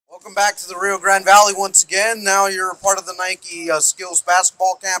Welcome back to the Rio Grande Valley once again. Now you're a part of the Nike Skills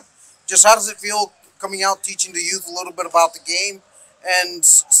Basketball Camp. Just how does it feel coming out teaching the youth a little bit about the game and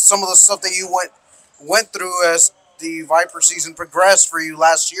some of the stuff that you went through as the Viper season progressed for you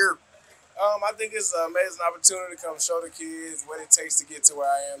last year? I think it's an amazing opportunity to come show the kids what it takes to get to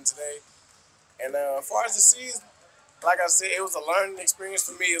where I am today. And as far as the season, like I said, it was a learning experience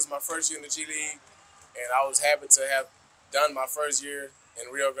for me. It was my first year in the G League, and I was happy to have done my first year in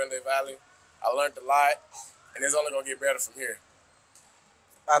Rio Grande Valley. I learned a lot, and it's only going to get better from here.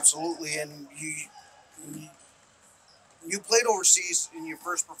 Absolutely. And you played overseas in your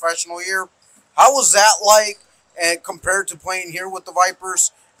first professional year. How was that like, and compared to playing here with the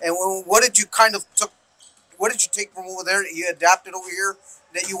Vipers? And what did you kind of took? What did you take from over there that you adapted over here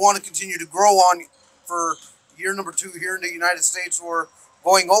that you want to continue to grow on for year number 2 here in the United States or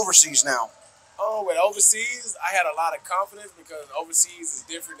going overseas now? With overseas, I had a lot of confidence because overseas is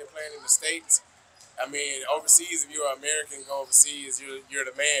different than playing in the States. I mean, overseas, if you're an American, go overseas, you're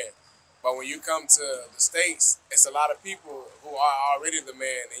the man. But when you come to the States, it's a lot of people who are already the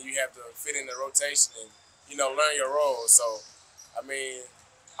man, and you have to fit in the rotation and, learn your role. So, I mean,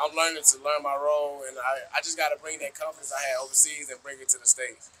 I'm learning to learn my role, and I just got to bring that confidence I had overseas and bring it to the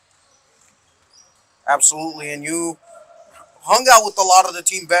States. Absolutely. And you hung out with a lot of the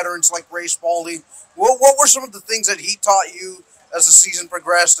team veterans like Ray Spalding. What were some of the things that he taught you as the season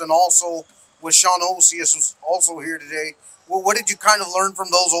progressed, and also with Sean Osius, who's also here today? What did you kind of learn from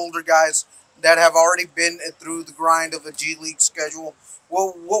those older guys that have already been through the grind of a G League schedule?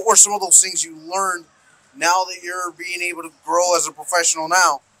 What were some of those things you learned now that you're being able to grow as a professional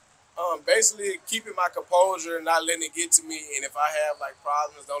now? Basically, keeping my composure and not letting it get to me. And if I have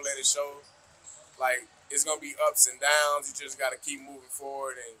problems, don't let it show. It's gonna be ups and downs. You just gotta keep moving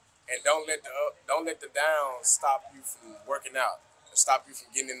forward and don't let the downs stop you from working out and stop you from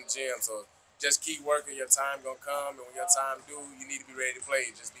getting in the gym. So just keep working. Your time gonna come, and when your time do, you need to be ready to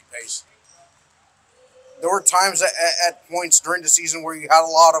play. Just be patient. There were times at points during the season where you had a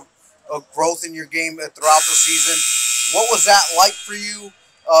lot of growth in your game throughout the season. What was that like for you,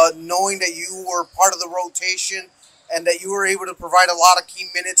 knowing that you were part of the rotation and that you were able to provide a lot of key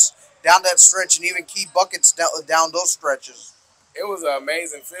minutes down that stretch and even key buckets down those stretches? It was an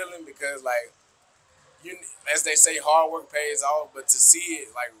amazing feeling because, as they say, hard work pays off. But to see it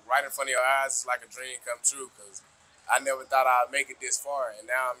right in front of your eyes is like a dream come true. Because I never thought I'd make it this far, and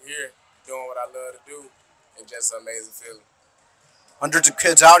now I'm here doing what I love to do. It's just an amazing feeling. Hundreds of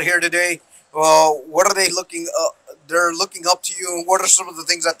kids out here today. What are they looking? They're looking up to you, and what are some of the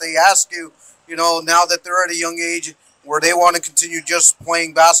things that they ask you? Now that they're at a young age where they want to continue just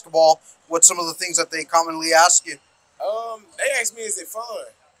playing basketball, what's some of the things that they commonly ask you? They ask me, is it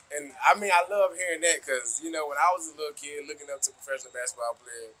fun? And I mean, I love hearing that because, when I was a little kid looking up to professional basketball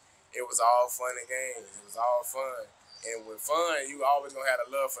players, it was all fun and games. It was all fun. And with fun, you always going to have a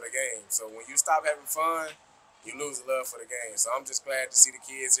love for the game. So when you stop having fun, you lose the love for the game. So I'm just glad to see the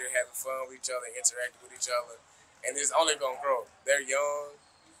kids here having fun with each other, interacting with each other. And it's only going to grow. They're young,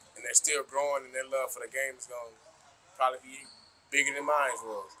 and they're still growing, and their love for the game is going to probably be bigger than mine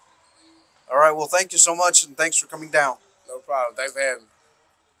was. All right. Well, thank you so much, and thanks for coming down. No problem. Thanks for having me.